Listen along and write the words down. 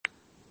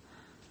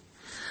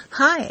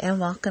Hi, and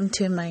welcome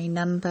to my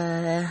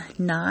number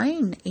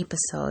 9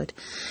 episode.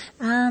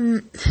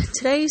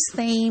 Today's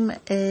theme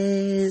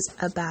is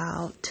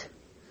about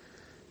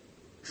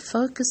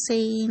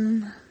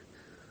focusing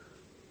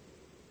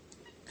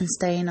and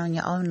staying on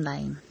your own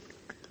lane.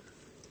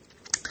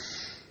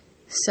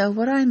 So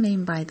what do I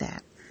mean by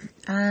that?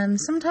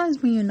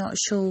 Sometimes when you're not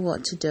sure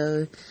what to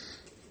do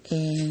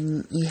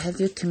and you have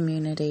your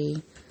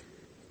community,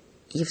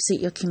 you've set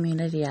your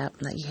community up,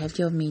 like you have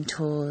your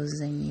mentors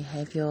and you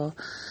have your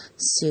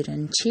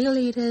certain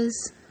cheerleaders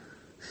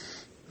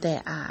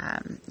that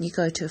you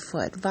go to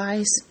for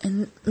advice,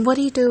 and what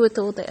do you do with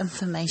all the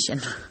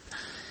information?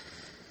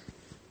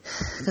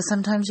 Because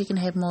sometimes you can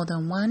have more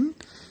than one,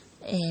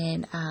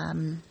 and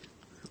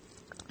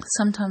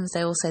sometimes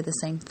they all say the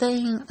same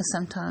thing, or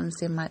sometimes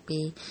there might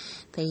be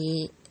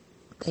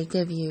they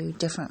give you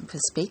different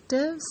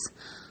perspectives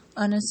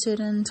on a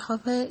certain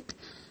topic.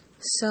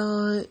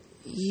 So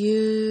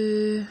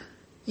you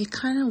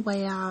kind of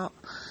weigh out,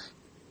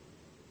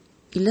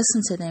 you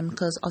listen to them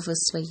because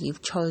obviously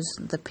you've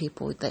chosen the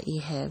people that you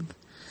have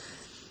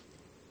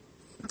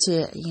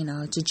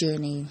to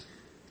journey,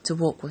 to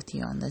walk with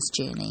you on this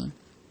journey.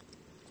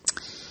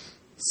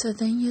 So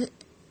then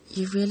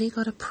you really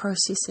got to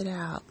process it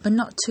out, but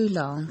not too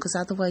long, because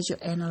otherwise you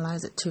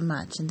analyze it too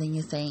much and then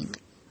you think,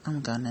 oh my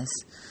goodness,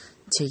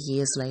 2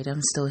 years later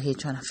I'm still here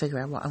trying to figure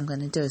out what I'm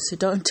going to do. So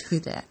don't do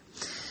that.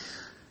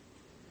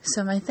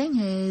 So my thing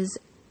is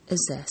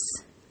this.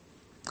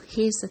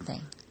 Here's the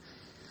thing.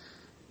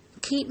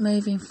 Keep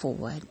moving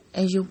forward.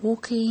 As you're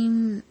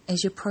walking,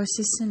 as you're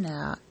processing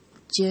out,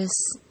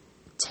 just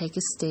take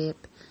a step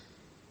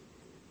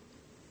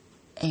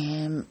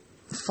and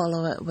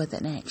follow it with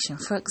an action.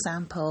 For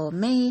example,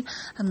 me,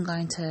 I'm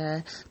going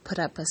to put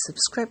up a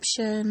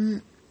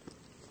subscription,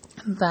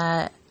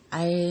 but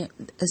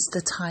it's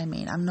the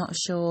timing. I'm not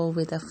sure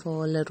whether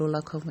for Little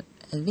Local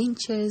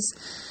Adventures,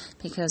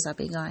 because I'll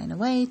be going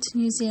away to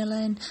New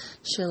Zealand.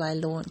 Shall I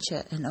launch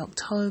it in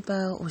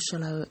October, or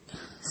shall I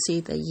see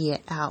the year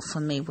out? For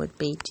me would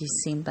be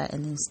December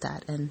and then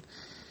start in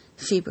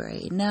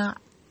February. Now,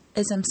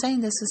 as I'm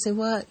saying this, I say,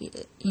 well,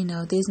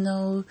 there's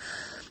no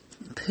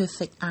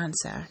perfect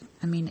answer.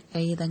 I mean,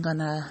 either I'm going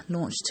to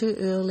launch too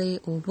early,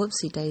 or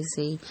whoopsie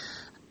daisy,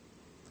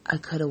 I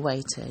could have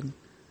waited.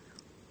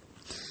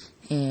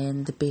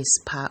 And the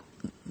best part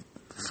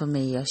for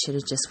me, I should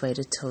have just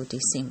waited till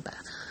December.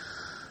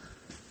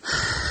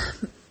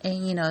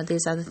 And,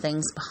 there's other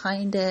things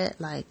behind it,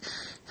 like,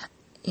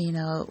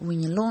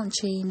 when you're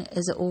launching,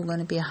 is it all going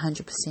to be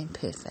 100%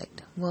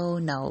 perfect? Well,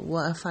 no.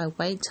 Well, if I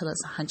wait till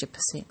it's 100%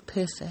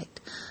 perfect,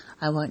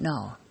 I won't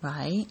know,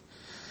 right?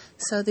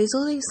 So there's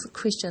all these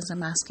questions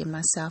I'm asking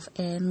myself,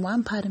 and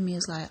one part of me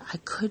is like, I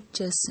could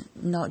just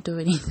not do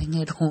anything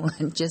at all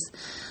and just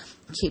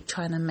keep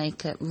trying to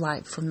make it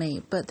right for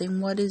me. But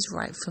then what is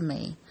right for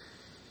me?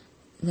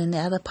 Then the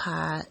other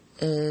part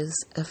is,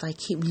 if I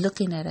keep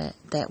looking at it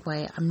that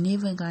way, I'm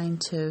never going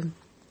to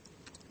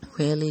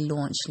really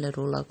launch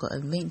Little Local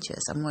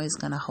Adventures. I'm always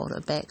going to hold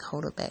it back.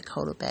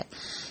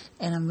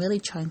 And I'm really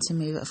trying to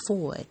move it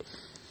forward.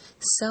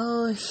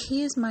 So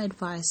here's my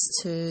advice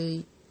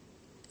to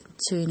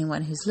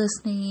anyone who's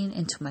listening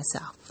and to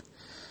myself.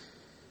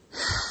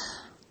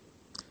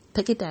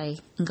 Pick a day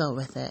and go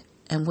with it.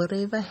 And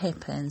whatever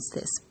happens,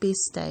 that's the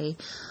best day.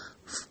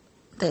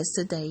 That's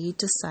the day you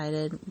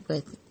decided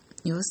with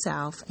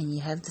yourself, and you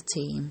have the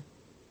team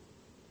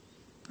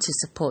to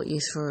support you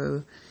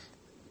through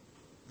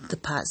the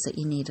parts that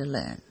you need to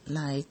learn.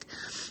 Like,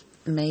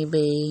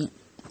 maybe,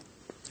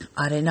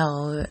 I don't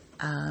know,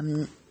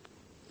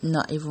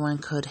 not everyone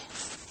could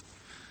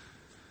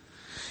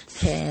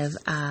have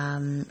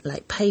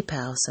like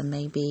PayPal, so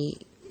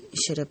maybe you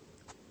should have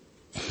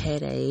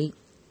had a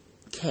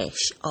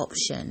cash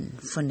option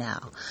for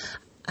now.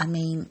 I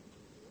mean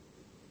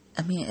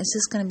it's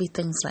just going to be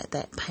things like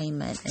that,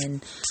 payment,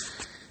 and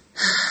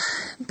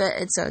but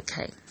it's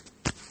okay.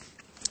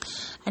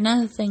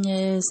 Another thing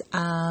is,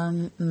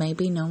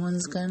 maybe no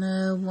one's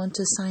gonna want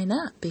to sign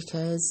up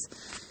because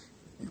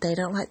they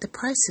don't like the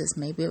prices.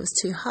 Maybe it was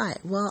too high.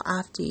 Well,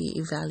 after you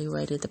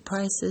evaluated the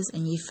prices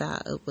and you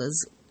felt it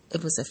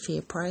was a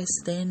fair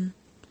price, then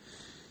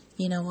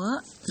you know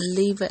what?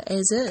 Leave it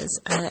as is.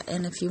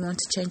 And if you want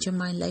to change your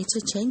mind later,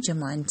 change your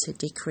mind to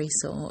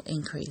decrease or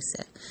increase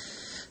it.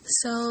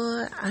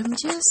 So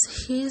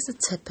here's a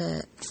tip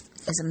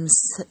as I'm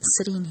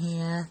sitting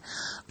here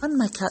on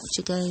my couch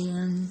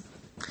again.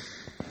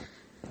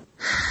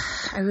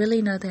 I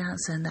really know the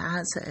answer, and the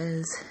answer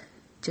is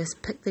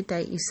just pick the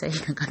date you say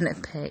you're going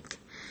to pick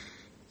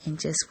and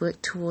just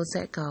work towards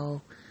that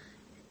goal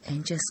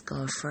and just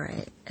go for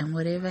it. And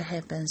whatever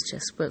happens,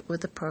 just work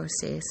with the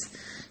process,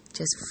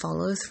 just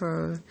follow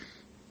through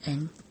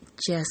and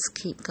just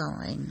keep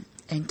going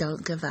and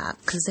don't give up,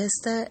 because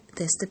that's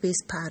the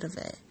best part of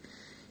it.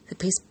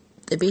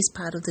 The best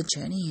part of the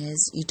journey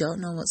is you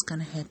don't know what's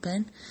going to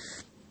happen,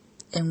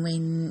 and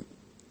when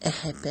it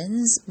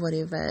happens,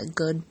 whatever,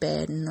 good,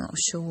 bad, not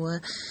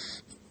sure,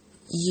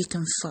 you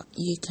can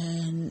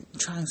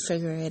try and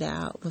figure it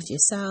out with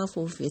yourself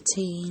or with your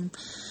team.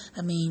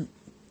 I mean,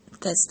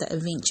 that's the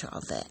adventure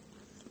of that.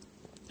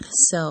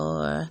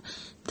 So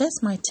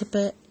that's my tip.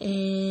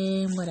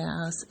 And what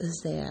else is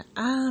there?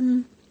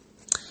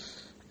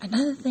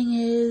 Another thing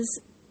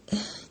is,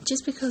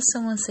 just because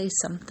someone says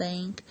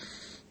something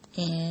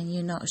and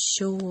you're not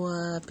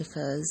sure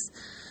because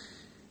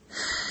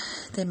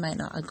they might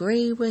not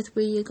agree with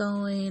where you're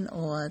going,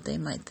 or they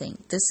might think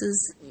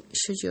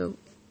should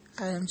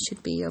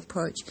be your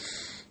approach.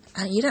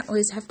 You don't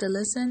always have to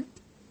listen,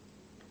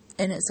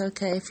 and it's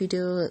okay if you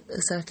do.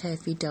 It's okay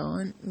if you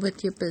don't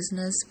with your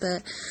business,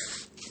 but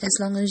as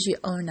long as you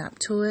own up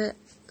to it,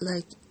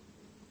 like,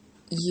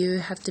 you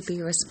have to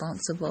be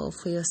responsible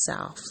for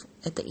yourself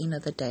at the end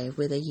of the day,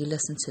 whether you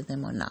listen to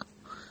them or not.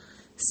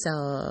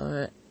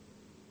 So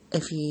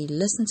if you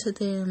listen to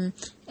them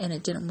and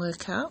it didn't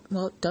work out,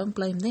 well, don't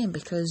blame them,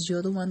 because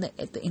you're the one that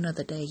at the end of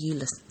the day you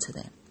listen to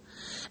them.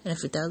 And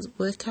if it does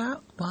work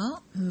out,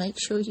 well, make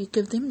sure you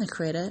give them the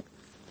credit,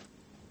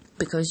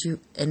 because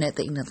and at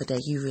the end of the day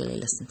you really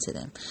listen to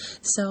them.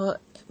 So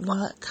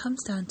while it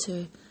comes down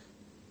to,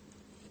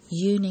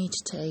 you need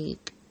to be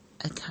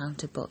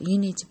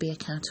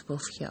accountable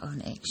for your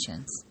own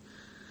actions,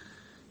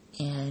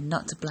 and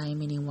not to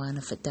blame anyone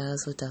if it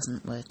does or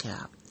doesn't work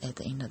out. At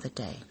the end of the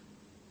day,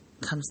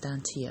 it comes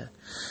down to you.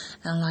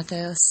 And like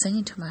I was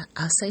saying to my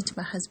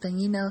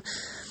husband,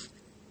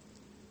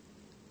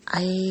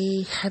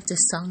 I have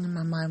this song in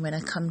my mind when I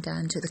come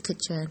down to the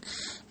kitchen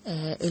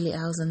at early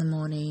hours in the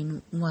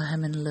morning while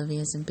him and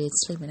Olivia's in bed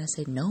sleeping. I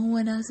say, no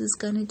one else is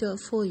going to do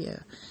it for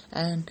you.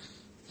 And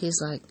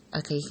he's like,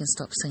 okay, you can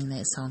stop singing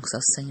that song, because I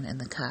was singing it in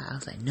the car. I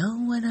was like, no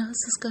one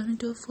else is going to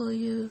do it for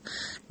you.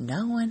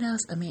 No one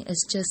else. I mean,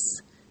 it's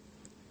just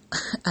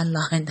a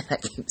line that I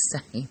keep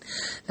saying.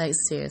 Like,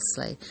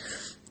 seriously.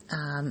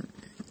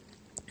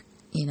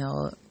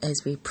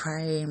 As we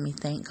pray and we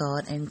thank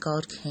God, and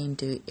God can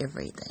do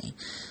everything.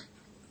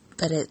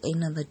 But at the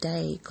end of the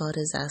day, God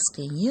is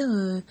asking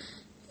you,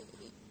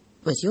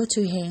 with your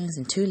 2 hands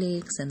and 2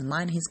 legs and the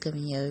mind He's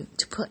given you,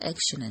 to put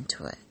action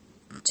into it,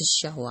 to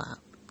show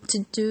up,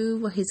 to do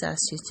what He's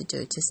asked you to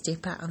do, to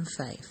step out in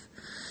faith.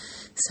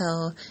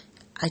 So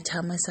I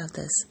tell myself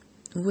this: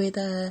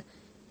 whether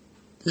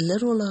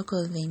little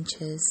local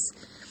adventures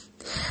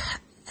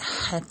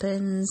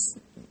happens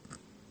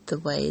the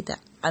way that,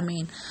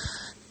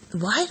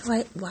 why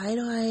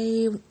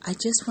do I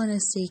just want to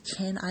see,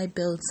 can I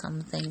build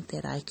something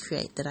that I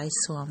create, that I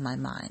saw in my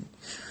mind?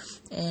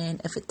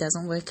 And if it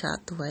doesn't work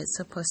out the way it's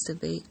supposed to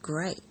be,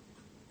 great.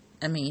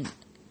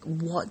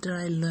 What did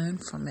I learn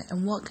from it?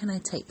 And what can I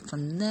take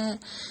from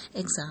that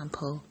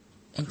example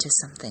into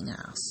something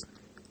else?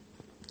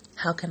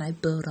 How can I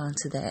build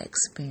onto that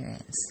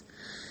experience?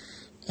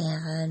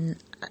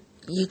 And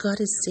you got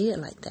to see it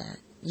like that.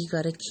 You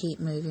got to keep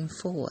moving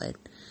forward.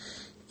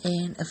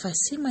 And if I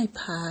see my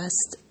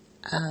past,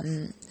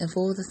 of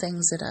all the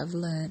things that I've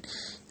learned,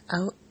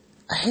 I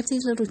have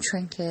these little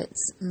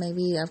trinkets.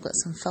 Maybe I've got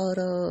some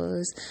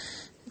photos,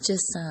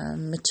 just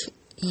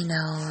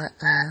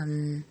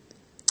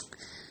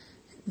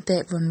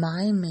that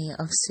remind me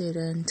of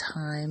certain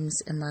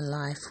times in my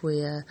life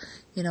where,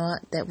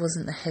 that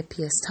wasn't the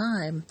happiest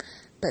time,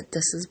 but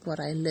this is what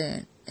I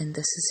learned, and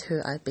this is who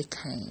I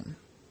became.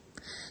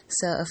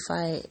 So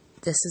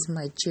this is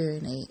my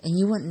journey, and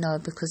you wouldn't know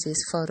because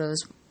there's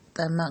photos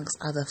amongst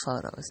other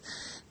photos,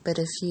 but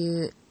if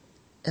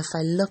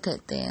I look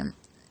at them,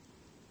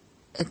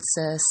 it's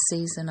a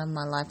season of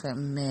my life where,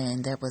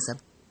 man, that was a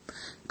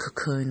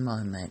cocoon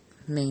moment,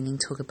 meaning,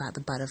 talk about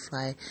the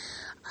butterfly.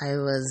 I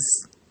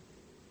was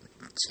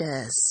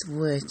just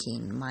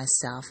working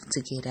myself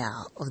to get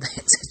out of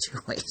that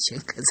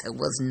situation because it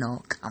was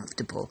not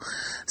comfortable.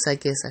 So I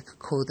guess I could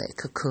call that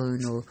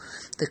cocoon or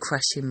the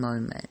crushing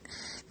moment.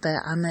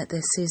 But I'm at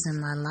this season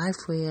in my life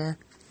where,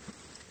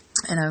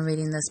 and I'm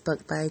reading this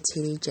book by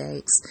T.D.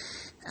 Jakes,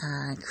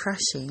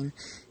 Crushing,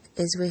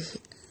 is where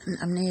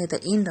I'm near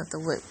the end of the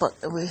workbook,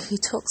 where he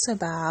talks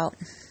about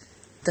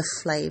the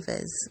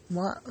flavors.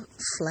 What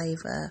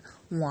flavor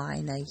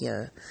wine are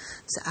you?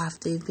 So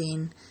after you've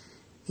been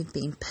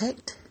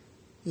picked,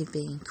 you've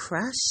been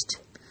crushed,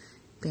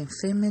 been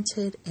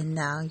fermented, and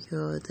now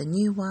you're the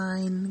new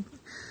wine,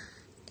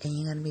 and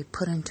you're going to be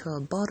put into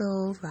a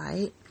bottle,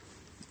 right?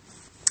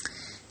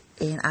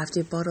 And after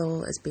your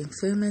bottle has been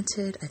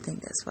fermented, I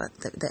think that's what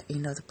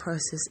the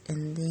process,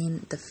 and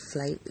then the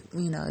flavor,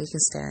 you can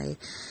say,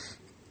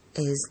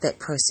 is that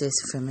process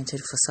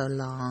fermented for so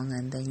long,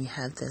 and then you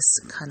have this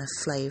kind of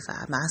flavor.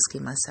 I'm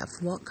asking myself,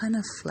 what kind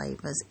of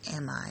flavors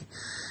am I?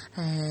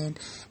 And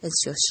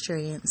it's your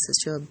strengths,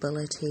 it's your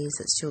abilities,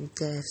 it's your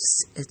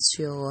gifts, it's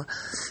your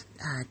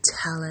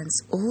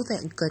talents, all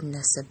that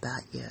goodness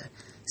about you.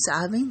 So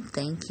I've been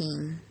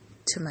thinking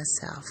to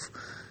myself,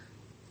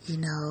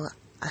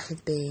 I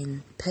have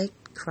been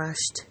picked,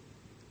 crushed,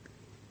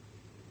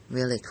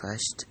 really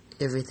crushed.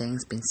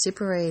 Everything's been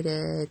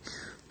separated,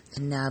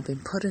 and now I've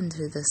been put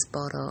into this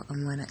bottle,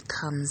 and when it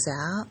comes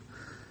out,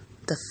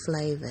 the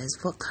flavors,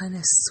 what kind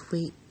of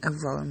sweet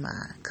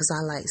aroma, because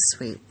I like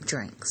sweet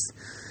drinks.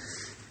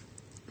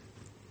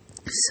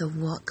 So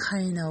what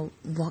kind of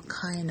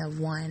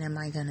wine am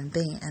I going to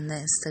be? And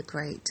that's the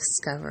great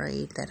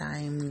discovery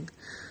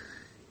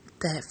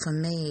that for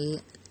me,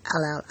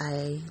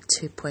 LLA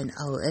 2.0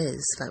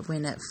 is. Like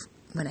when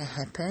it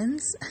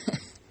happens,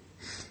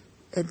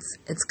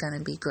 it's going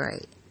to be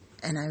great.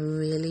 And I'm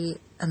really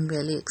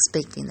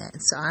expecting that.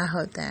 So I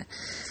hope that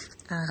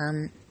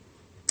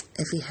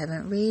if you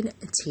haven't read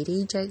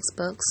T.D. Jakes'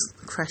 books,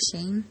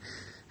 Crushing,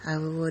 I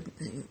would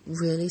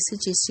really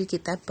suggest you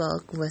get that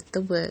book with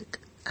the work,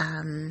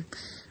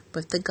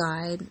 with the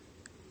guide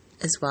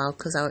as well,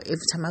 because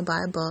every time I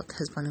buy a book,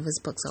 one of his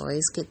books, I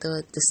always get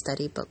the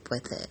study book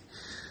with it.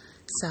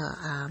 So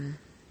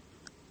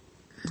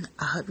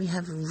I hope you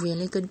have a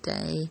really good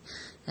day,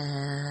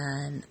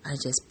 and I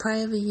just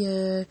pray over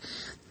you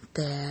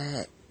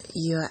that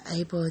you're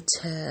able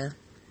to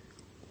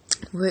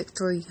work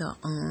through your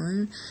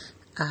own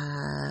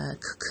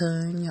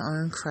cocoon, your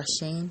own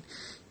crushing,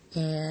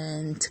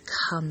 and to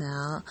come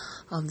out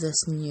of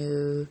this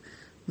new,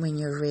 when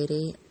you're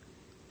ready.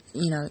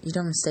 You know, you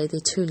don't stay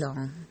there too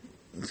long,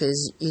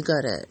 because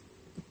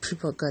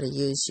people got to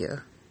use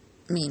you,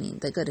 meaning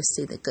they got to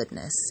see the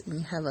goodness, and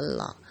you have a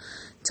lot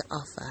to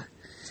offer.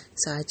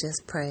 So I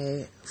just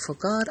pray for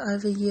God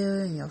over you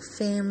and your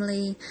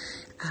family.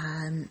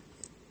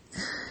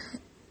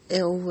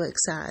 It all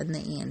works out in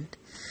the end.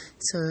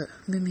 So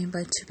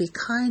remember to be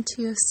kind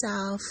to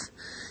yourself,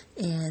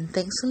 and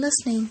thanks for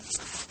listening.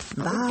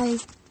 Bye.